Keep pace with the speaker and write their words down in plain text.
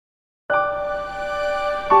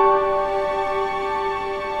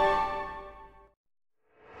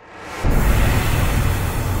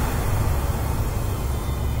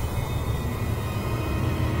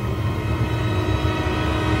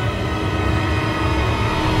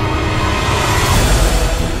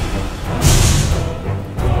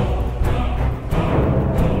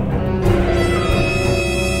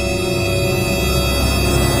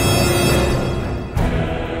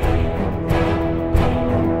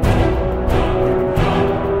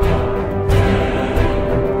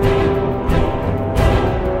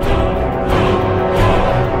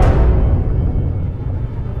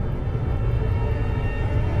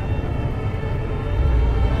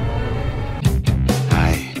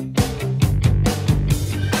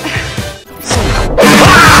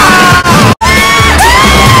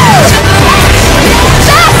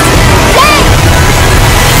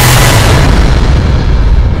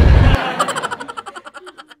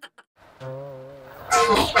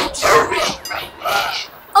Oh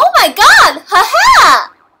my god, her hair!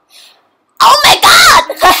 Oh my god,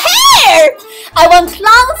 her hair! I want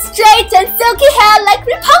long, straight and silky hair like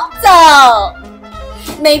Rapunzel!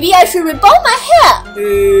 Maybe I should rebond my hair!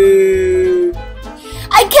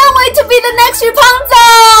 I can't wait to be the next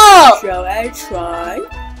Rapunzel! Shall I try?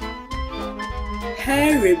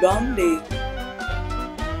 Hair rebonding.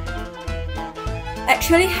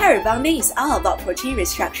 Actually, hair rebonding is all about protein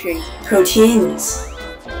restructuring.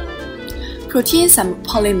 Proteins are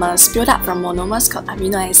polymers built up from monomers called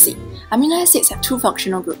amino acids. Amino acids have two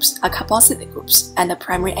functional groups, a carboxylic group and a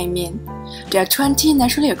primary amine. There are 20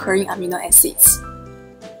 naturally occurring amino acids.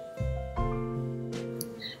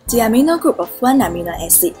 The amino group of one amino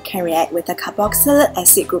acid can react with the carboxylic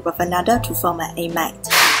acid group of another to form an amide.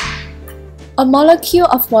 A molecule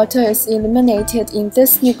of water is eliminated in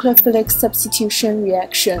this nucleophilic substitution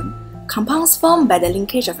reaction. Compounds formed by the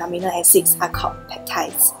linkage of amino acids are called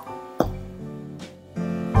peptides.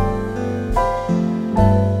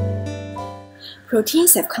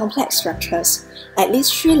 Proteins have complex structures. At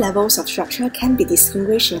least 3 levels of structure can be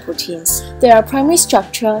distinguished in proteins. There are primary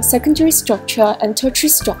structure, secondary structure, and tertiary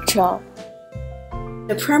structure.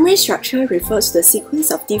 The primary structure refers to the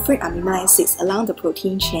sequence of different amino acids along the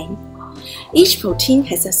protein chain. Each protein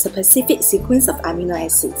has a specific sequence of amino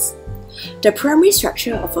acids. The primary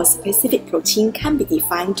structure of a specific protein can be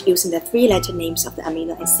defined using the 3-letter names of the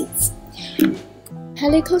amino acids.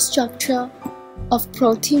 Helical structure of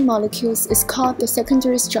protein molecules is called the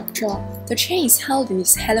secondary structure. The chain is held in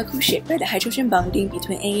its helical shape by the hydrogen bonding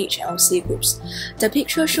between AH and OC groups. The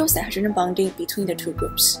picture shows the hydrogen bonding between the two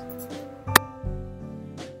groups.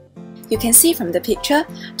 You can see from the picture,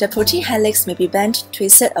 the protein helix may be bent,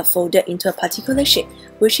 twisted or folded into a particular shape,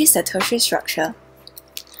 which is the tertiary structure.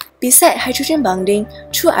 Besides hydrogen bonding,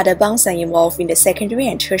 2 other bonds are involved in the secondary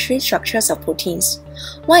and tertiary structures of proteins.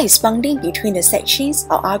 One is bonding between the side chains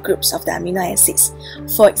or R groups of the amino acids.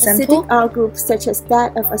 For example, acidic R groups such as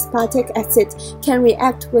that of aspartic acid can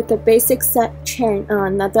react with the basic side chain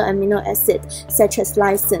on another amino acid such as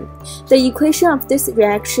lysine. The equation of this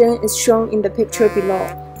reaction is shown in the picture below.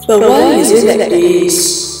 But why is it like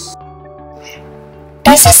this?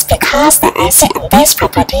 This is because the acid and base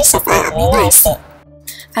properties of an amino acid.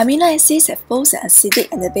 Amino acids have both an acidic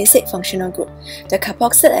and a basic functional group. The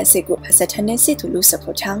carboxylic acid group has a tendency to lose a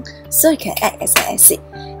proton, so it can act as an acid.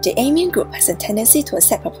 The amine group has a tendency to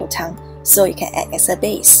accept a proton, so it can act as a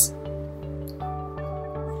base.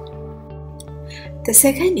 The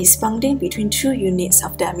second is bonding between 2 units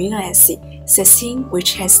of the amino acid, cystine,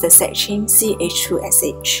 which has the side chain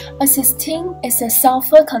CH2SH. A cystine is a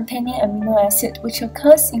sulfur-containing amino acid which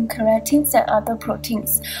occurs in keratins and other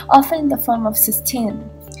proteins, often in the form of cysteine.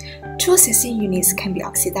 2 cystine units can be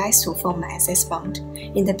oxidized to form an SS bond.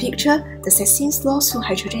 In the picture, the cysteines lost 2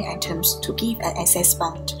 hydrogen atoms to give an SS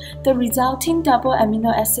bond. The resulting double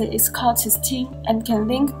amino acid is called cysteine and can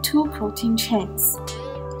link 2 protein chains.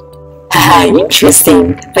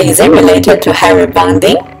 Interesting, but is it related to hair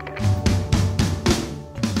rebonding?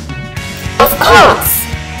 Of course!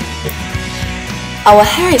 Our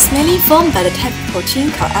hair is mainly formed by the type of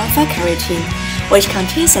protein called alpha-keratin, which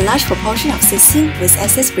contains a large proportion of cysteine with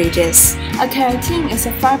SS bridges. A keratin is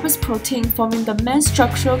a fibrous protein forming the main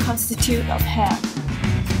structural constituent of hair.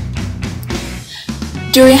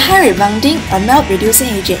 During hair rebonding, a melt-reducing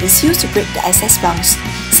agent is used to break the SS bonds.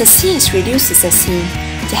 Cysteine is reduced to cysteine.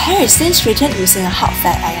 The hair is then straightened using a hot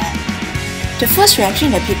fat ion. The first reaction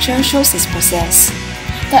in the picture shows this process.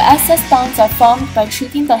 The SS bonds are formed by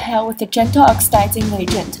treating the hair with a gentle oxidizing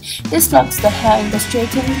agent. This locks the hair in the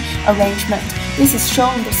straightened arrangement. This is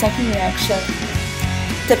shown in the second reaction.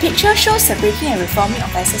 The picture shows the breaking and reforming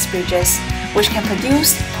of SS bridges, which can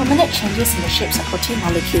produce permanent changes in the shapes of protein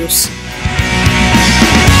molecules.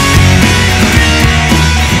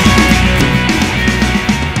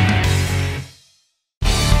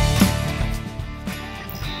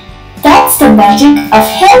 That's the magic of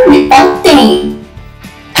hair rebonding!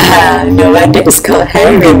 No wonder it's called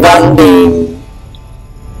hair rebonding!